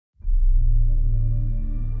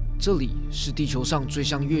这里是地球上最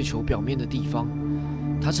像月球表面的地方，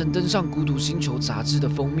它曾登上《孤独星球》杂志的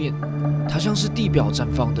封面。它像是地表绽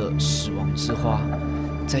放的死亡之花，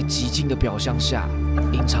在寂静的表象下，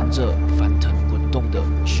隐藏着翻腾滚动的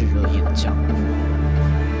炙热岩浆。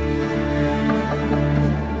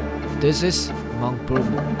This is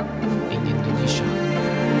Mount.BROMO in Indonesia.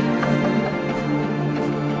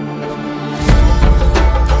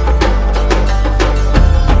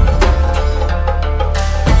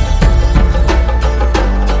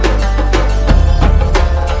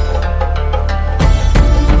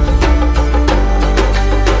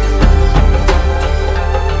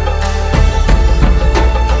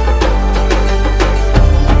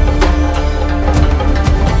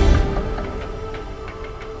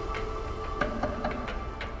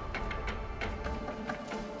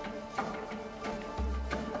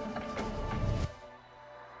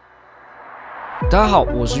 大家好，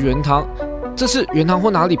我是圆糖。这次圆糖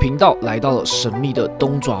或哪里频道来到了神秘的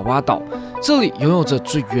东爪哇岛，这里拥有着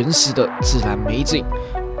最原始的自然美景。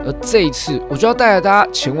而这一次，我就要带着大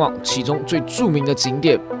家前往其中最著名的景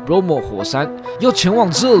点 Bromo 火山。要前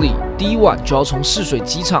往这里，第一晚就要从泗水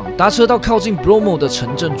机场搭车到靠近 Bromo 的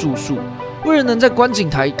城镇住宿。为了能在观景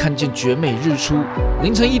台看见绝美日出，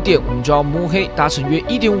凌晨1点我们就要摸黑搭乘约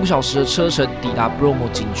1.5小时的车程抵达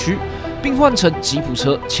Bromo 景区，并换乘吉普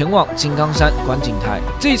车前往金刚山观景台。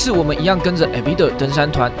这一次，我们一样跟着 AVIDER 登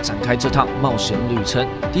山团展开这趟冒险旅程。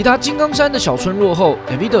抵达金刚山的小村落后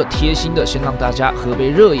 ，AVIDER 贴心的先让大家喝杯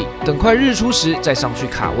热饮，等快日出时再上去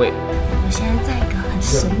卡位。我现在在一个很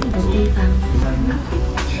神秘的地方，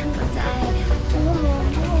我在布罗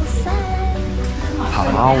莫山。好，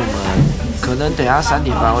然后我们可能等一下3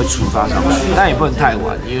点半会出发上去，但也不能太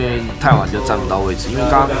晚，因为太晚就占不到位置。因为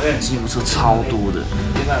刚刚吉普车超多的，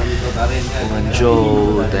我们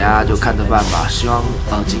就等一下就看着办吧。希望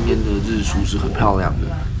今天的日出是很漂亮的。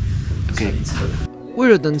OK。为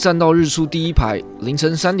了能站到日出第一排，凌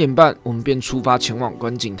晨3点半我们便出发前往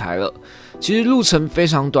观景台了。其实路程非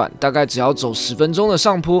常短，大概只要走10分钟的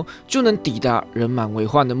上坡，就能抵达人满为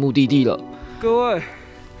患的目的地了。各位，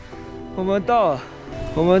我们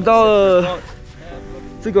到了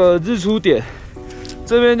这个日出点，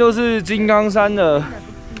这边就是金刚山的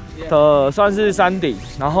算是山顶，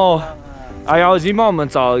然后阿瑶已经帮我们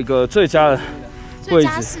找一个最佳的位置，最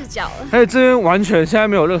佳视角了。而且这边完全现在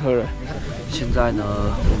没有任何人。现在呢，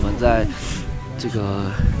我们在这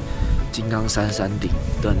个金刚山山顶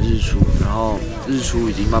等日出，然后日出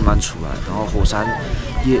已经慢慢出来，然后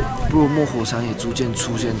布罗莫火山也逐渐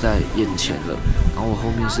出现在眼前了，然后我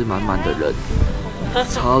后面是满满的人。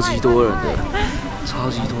超级多人的，超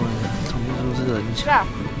级多人的，从处都是人墙。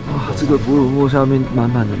哇，这个布罗莫下面满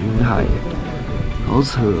满的云海，好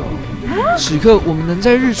扯哦！此刻我们能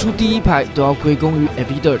在日出第一排，都要归功于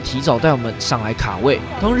AVIDER 提早带我们上来卡位。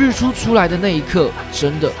当日出出来的那一刻，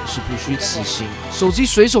真的是不虚此行。手机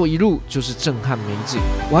随手一录就是震撼美景，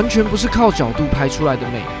完全不是靠角度拍出来的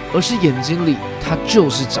美，而是眼睛里它就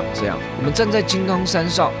是长这样。我们站在金刚山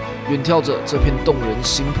上，远眺着这片动人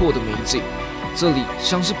心魄的美景。这里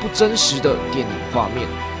像是不真实的电影画面。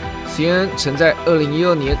CNN 曾在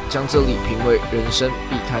2012年将这里评为人生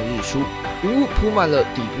必看日出。云雾铺满了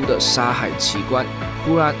底部的沙海奇观，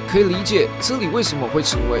忽然可以理解这里为什么会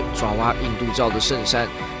成为爪哇印度教的圣山。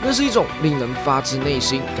那是一种令人发自内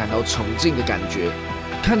心感到崇敬的感觉。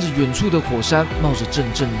看着远处的火山冒着阵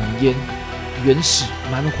阵浓烟，原始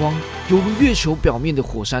蛮荒，犹如月球表面的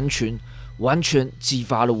火山群。完全激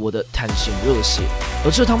发了我的探险热血，而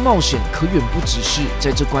这趟冒险可远不只是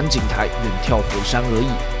在这观景台远眺火山而已。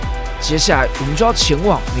接下来，我们就要前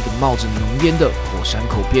往那个冒着浓烟的火山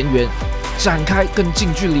口边缘，展开更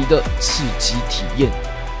近距离的刺激体验。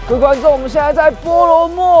各位观众，我们现在在波罗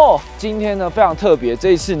莫。今天呢非常特别，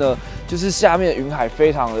这一次呢就是下面的云海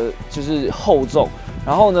非常的就是厚重，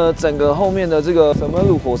然后呢整个后面的这个什么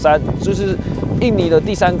鲁火山就是印尼的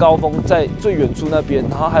第3高峰在最远处那边，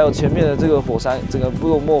然后还有前面的这个火山，整个布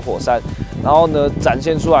罗莫火山，然后呢展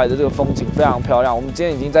现出来的这个风景非常漂亮。我们今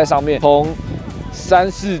天已经在上面从3、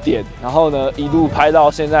4点，然后呢一路拍到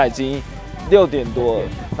现在已经6点多了。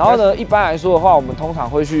然后呢一般来说的话，我们通常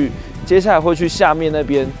会接下来会去下面那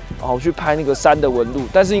边，然后去拍那个山的纹路。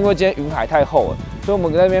但是因为今天云海太厚了，所以我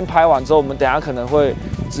们那边拍完之后，我们等一下可能会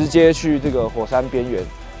直接去这个火山边缘，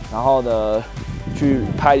然后呢去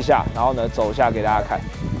拍一下，然后呢走一下给大家看。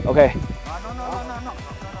OK。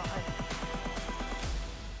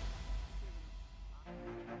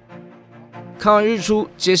看完日出，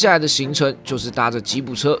接下来的行程就是搭着吉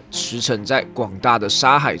普车驰骋在广大的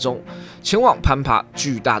沙海中，前往攀爬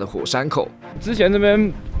巨大的火山口。之前这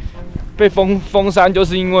边被封山，就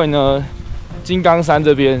是因为呢，金刚山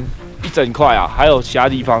这边一整块啊，还有其他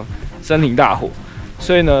地方森林大火，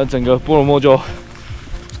所以呢，整个波罗莫就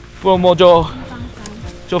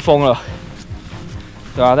封了，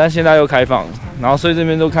对吧？但现在又开放，然后所以这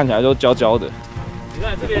边都看起来都焦焦的。你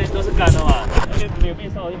看这边都是干的嘛，那边没有被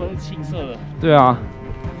烧的地方是青色的。对啊，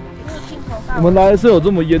我们来的时候有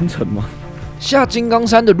这么烟尘吗？下金刚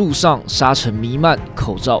山的路上，沙尘弥漫，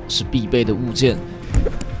口罩是必备的物件。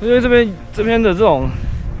因为这边的这种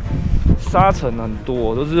沙尘很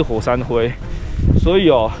多，都是火山灰，所以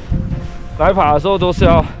来爬的时候都是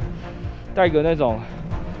要戴个那种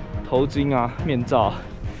头巾啊、面罩，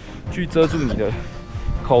去遮住你的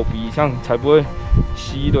口鼻，这样才不会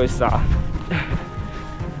吸一堆沙。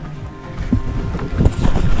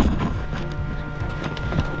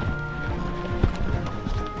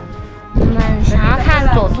你们想要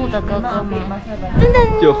看佐助的哥哥吗？真的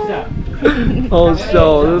有，好笑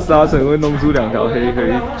哦！这沙尘会弄出2条黑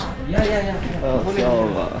黑，好笑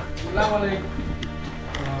吧？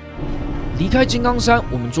离开金刚山，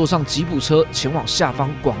我们坐上吉普车前往下方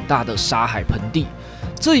广大的沙海盆地。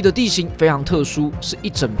这里的地形非常特殊，是一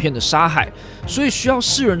整片的沙海，所以需要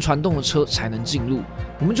4人传动的车才能进入。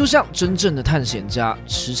我们就像真正的探险家，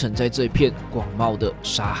驰骋在这片广袤的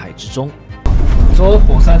沙海之中。说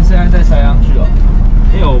火山现在在山上去了，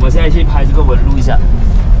因为我们现在去拍这个纹路一下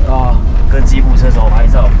啊，跟吉普车手拍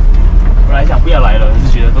照。本来想不要来了，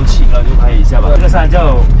就觉得都晴了，就拍一下吧。这个山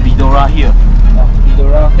叫 AVIDER Hill。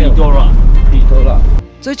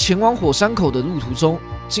在前往火山口的路途中，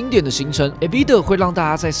经典的行程 AVIDER 会让大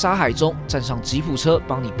家在沙海中站上吉普车，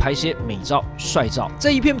帮你拍些美照、帅照。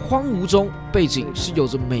在一片荒芜中，背景是有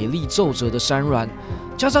着美丽皱褶的山峦，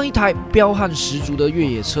加上一台彪悍十足的越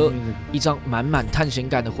野车，一张满满探险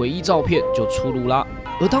感的回忆照片就出炉啦。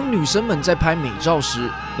而当女生们在拍美照时，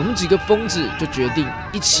我们几个疯子就决定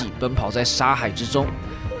一起奔跑在沙海之中。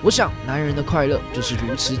我想，男人的快乐就是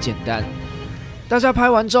如此简单。大家拍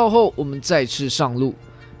完照后，我们再次上路。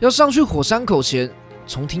要上去火山口前，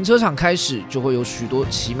从停车场开始就会有许多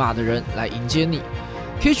骑马的人来迎接你。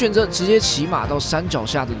可以选择直接骑马到山脚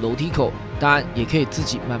下的楼梯口，当然也可以自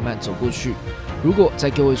己慢慢走过去。如果再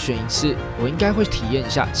给我选一次，我应该会体验一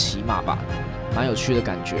下骑马吧，蛮有趣的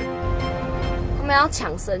感觉。他们要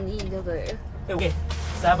抢生意，对不对？OK，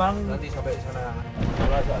 下班。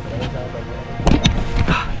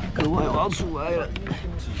各位，我要出来了。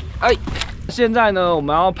哎，现在呢，我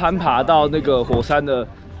们要攀爬到那个火山的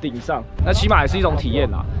顶上。那骑马也是一种体验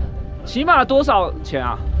啦。骑马多少钱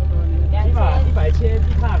啊？起码100千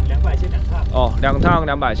一趟，200千2趟。哦，2趟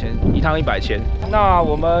200千，1趟100千。那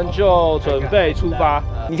我们就准备出发。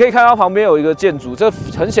你可以看到旁边有一个建筑，这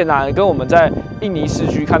很显然跟我们在印尼市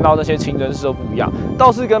区看到那些清真寺都不一样，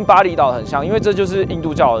倒是跟巴厘岛很像，因为这就是印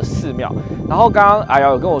度教的寺庙。然后刚刚阿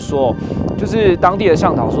瑶有跟我说，就是当地的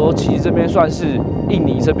向导说，其实这边算是印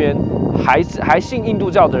尼这边还信印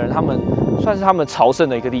度教的人，他们算是他们朝圣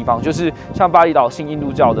的一个地方，就是像巴厘岛信印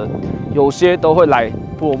度教的，有些都会来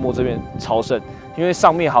布罗莫这边朝圣，因为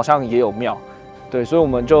上面好像也有庙，对，所以我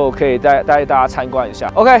们就可以带大家参观一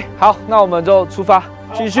下。OK， 好，那我们就出发，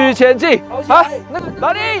继续前进。好，那个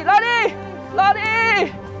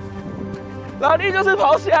拉力就是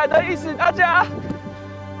跑起来的意思，大家。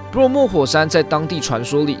布罗莫火山在当地传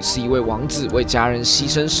说里是一位王子为家人牺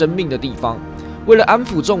牲生命的地方。为了安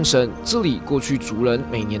抚众神，这里过去族人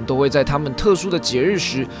每年都会在他们特殊的节日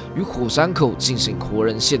时于火山口进行活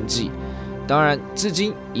人献祭。当然，至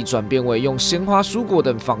今已转变为用鲜花、蔬果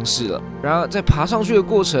等方式了。然而，在爬上去的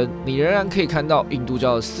过程，你仍然可以看到印度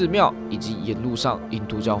教的寺庙以及沿路上印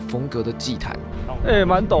度教风格的祭坛。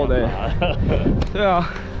蛮陡的对啊。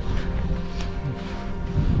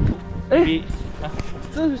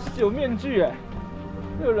这有面具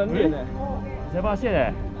这有人脸你才发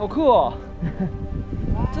现好酷哦！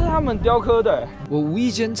这是他们雕刻的我无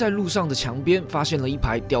意间在路上的墙边发现了一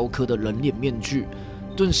排雕刻的人脸面具，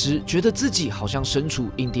顿时觉得自己好像身处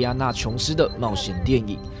印第安纳琼斯的冒险电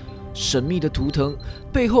影。神秘的图腾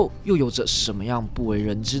背后又有着什么样不为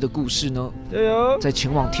人知的故事呢？在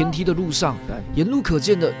前往天梯的路上，沿路可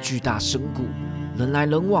见的巨大深谷，人来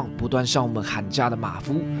人往，不断向我们喊价的马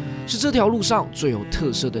夫，是这条路上最有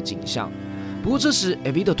特色的景象。不过这时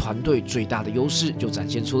AVIDER 团队最大的优势就展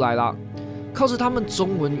现出来啦。靠着他们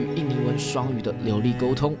中文与印尼文双语的流利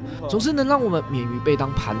沟通，总是能让我们免于被当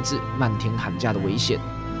盘子漫天喊价的危险。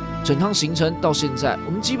整趟行程到现在，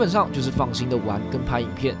我们基本上就是放心的玩跟拍影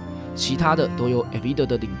片，其他的都由 AVIDER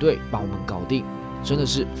的领队帮我们搞定，真的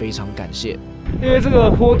是非常感谢。因为这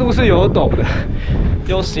个坡度是有陡的，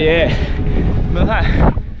有斜，你们看，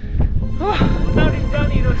到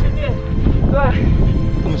Rinjani的前面，对，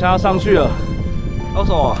我们现在要上去了。要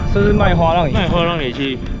什么？这是卖花让你去卖花让你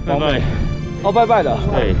去拜拜。哦，拜拜的。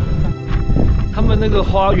对。他们那个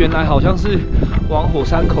花原来好像是往火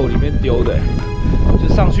山口里面丢的，就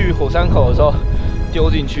上去火山口的时候丢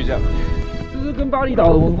进去这样。就是跟巴厘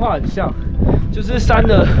岛的文化很像，就是山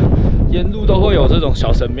的沿路都会有这种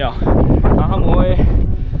小神庙，然后他们会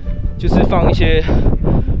就是放一些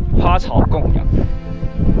花草供养。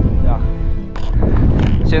这样，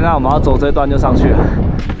现在我们要走这段就上去了，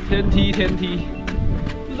天梯，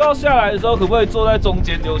不知道下来的时候可不可以坐在中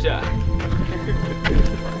间丢下来。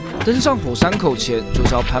登上火山口前，就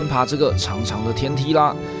是要攀爬这个长长的天梯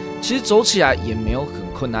啦。其实走起来也没有很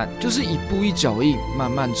困难，就是一步一脚印，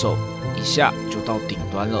慢慢走，一下就到顶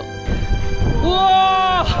端了。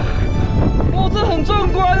哇，这很壮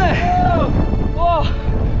观哎！哇，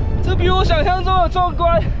这比我想象中的壮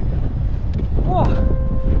观。哇，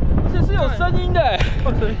而且是有声音的哎！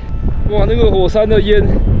哇，那个火山的烟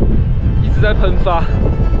一直在喷发。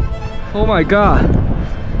Oh my god，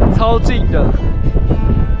 超近的。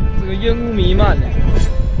整个烟雾弥漫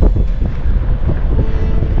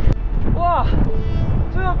哇，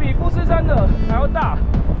这个比富士山的还要大，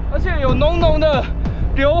而且有浓浓的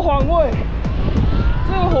硫磺味。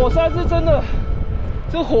这个火山是真的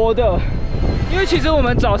是活的，因为其实我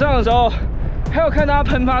们早上的时候还有看它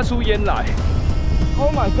喷发出烟来。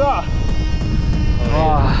Oh my god！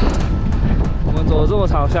 哇，我们走了这么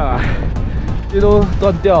长下来，这都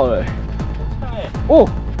断掉了。哦。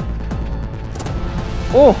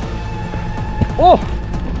哇，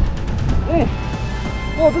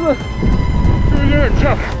这个烟很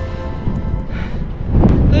呛，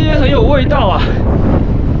这烟很有味道啊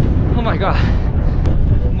 ！Oh my god！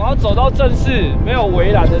 我们要走到正式没有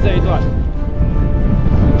围栏的这一段。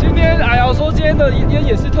今天说今天的烟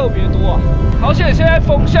也是特别多啊，好险！现在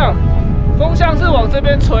风向是往这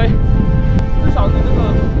边吹，至少你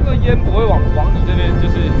那个烟不会往你这边就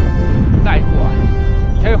是带过来，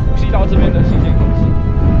你可以呼吸到这边的新鲜空气。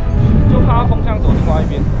就怕风向走另外一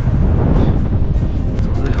边。走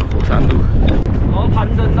这条火山路，然后攀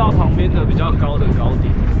登到旁边的比较高的高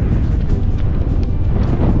点。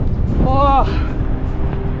哇，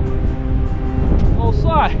好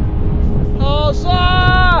帅，好帅！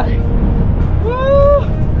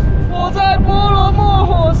我在波罗莫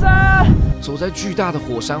火山。走在巨大的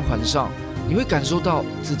火山环上，你会感受到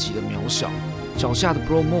自己的渺小。脚下的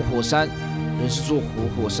布罗莫火山仍是座活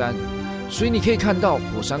火山。所以你可以看到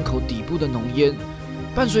火山口底部的浓烟，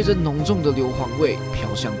伴随着浓重的硫磺味飘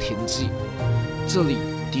向天际。这里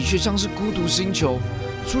的确像是孤独星球，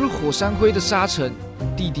除了火山灰的沙尘，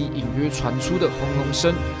地底隐约传出的轰隆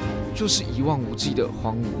声，就是一望无际的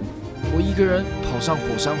荒芜。我一个人跑上火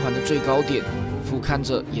山环的最高点，俯瞰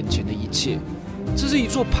着眼前的一切。这是一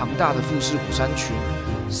座庞大的富士火山群，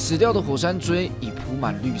死掉的火山锥已铺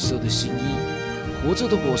满绿色的新衣，活着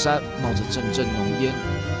的火山冒着阵阵浓烟。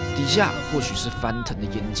底下或许是翻腾的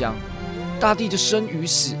岩浆，大地的生与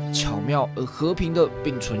死巧妙而和平地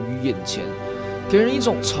并存于眼前，给人一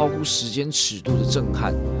种超乎时间尺度的震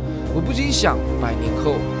撼。我不禁想，100年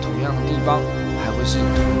后同样的地方还会是同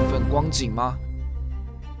一份光景吗？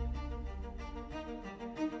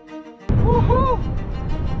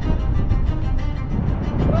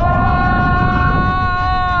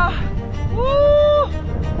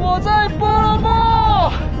我在波罗莫。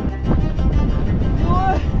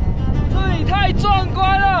太壮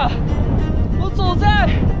观了！我走在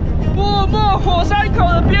波罗莫火山口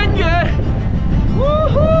的边缘，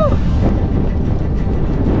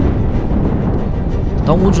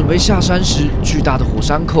当我准备下山时，巨大的火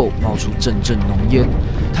山口冒出阵阵浓烟，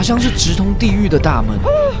它像是直通地狱的大门，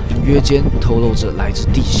隐约间透露着来自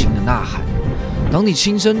地心的呐喊。当你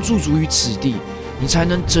亲身驻足于此地，你才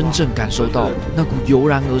能真正感受到那股油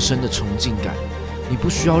然而生的崇敬感。你不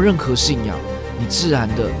需要任何信仰。你自然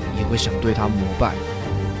的也会想对它膜拜。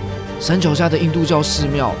山脚下的印度教寺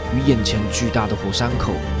庙与眼前巨大的火山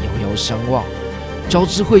口遥遥相望，交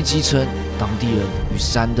织汇集成当地人与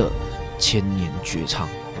山的千年绝唱。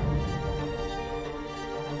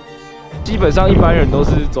基本上一般人都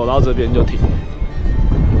是走到这边就停。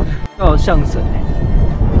要有象神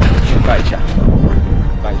去拜一下，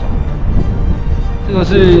拜一下。这个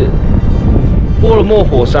是波罗莫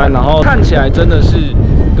火山，然后看起来真的是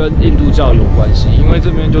跟印度教有关系，因为这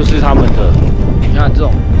边就是他们的，你看这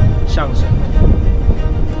种象神。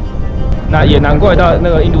那也难怪那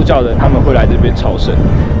个印度教人他们会来这边朝圣，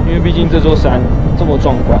因为毕竟这座山这么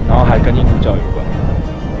壮观，然后还跟印度教有关。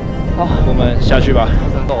好，我们下去吧。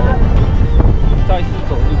再次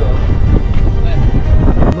走这个。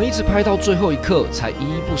我们一直拍到最后一刻，才依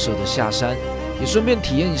依不舍地下山，也顺便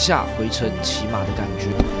体验一下回程骑马的感觉。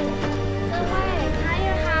因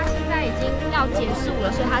为他现在已经要结束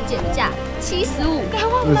了，所以他减价75。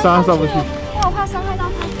你上不去。因为我怕伤害到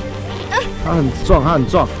他。它很壮，它很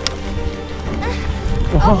壮。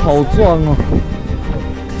哇，它好壮哦！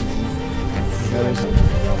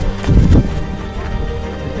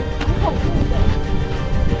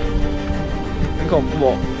很恐怖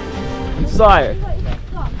哦，很帅，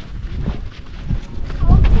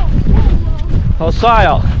好帅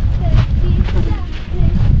哦！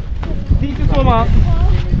第一次做吗？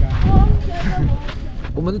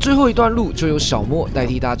我们的最后一段路就由小莫代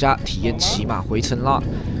替大家体验骑马回程啦。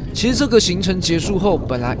其实这个行程结束后，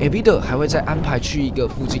本来 AVIDER 还会再安排去一个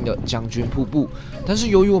附近的将军瀑布，但是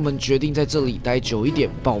由于我们决定在这里待久一点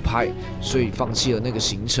爆拍，所以放弃了那个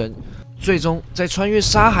行程。最终在穿越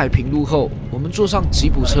沙海平路后，我们坐上吉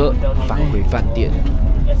普车返回饭店。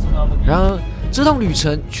然而这趟旅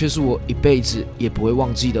程却是我一辈子也不会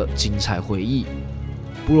忘记的精彩回忆。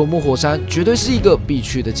布罗莫火山绝对是一个必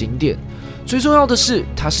去的景点。最重要的是，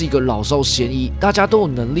它是一个老少咸宜、大家都有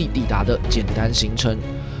能力抵达的简单行程。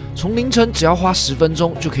从凌晨只要花10分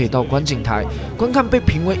钟就可以到观景台观看被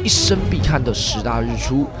评为一生必看的10大日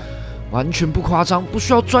出，完全不夸张，不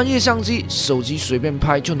需要专业相机，手机随便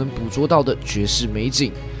拍就能捕捉到的绝世美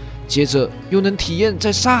景。接着又能体验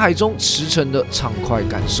在沙海中驰骋的畅快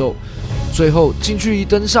感受，最后近距离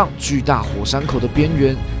登上巨大火山口的边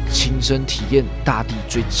缘，亲身体验大地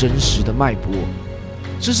最真实的脉搏。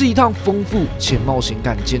这是一趟丰富且冒险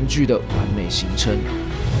感兼具的完美行程。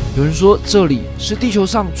有人说这里是地球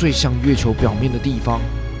上最像月球表面的地方，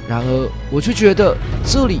然而我却觉得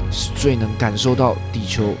这里是最能感受到地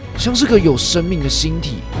球像是个有生命的星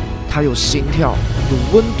体，它有心跳，有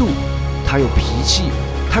温度，它有脾气，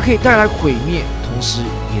它可以带来毁灭，同时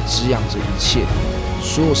也滋养着一切。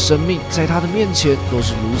所有生命在它的面前都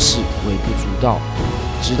是如此微不足道，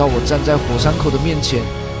直到我站在火山口的面前，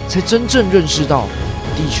才真正认识到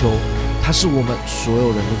地球，它是我们所有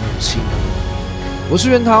人的母亲。我是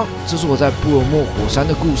圆糖，这是我在布罗莫火山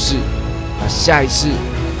的故事。那下一次，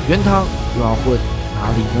圆糖又要混哪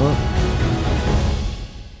里呢？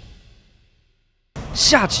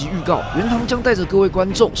下集预告：圆糖将带着各位观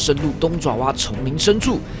众深入东爪哇丛林深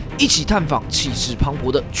处，一起探访气势磅礴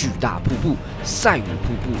的巨大瀑布——赛武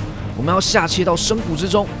瀑布。我们要下切到深谷之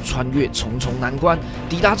中，穿越重重难关，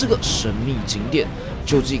抵达这个神秘景点。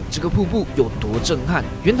究竟这个瀑布有多震撼？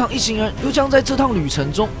圆糖一行人又将在这趟旅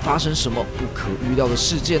程中发生什么不可预料的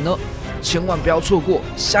事件呢？千万不要错过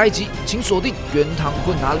下一集，请锁定圆糖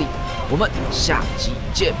混哪里。我们下集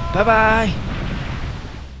见，拜拜。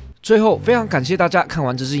最后，非常感谢大家看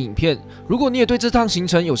完这支影片。如果你也对这趟行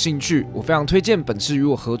程有兴趣，我非常推荐本次与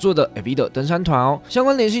我合作的 AVIDER 登山团哦。相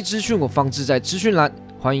关联系资讯我放置在资讯栏，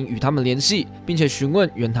欢迎与他们联系，并且询问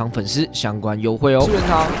圆糖粉丝相关优惠哦。我是圆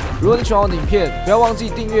糖，如果你喜欢我的影片，不要忘记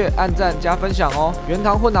订阅、按赞、加分享哦。圆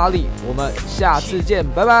糖混哪里？我们下次见，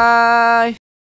拜拜。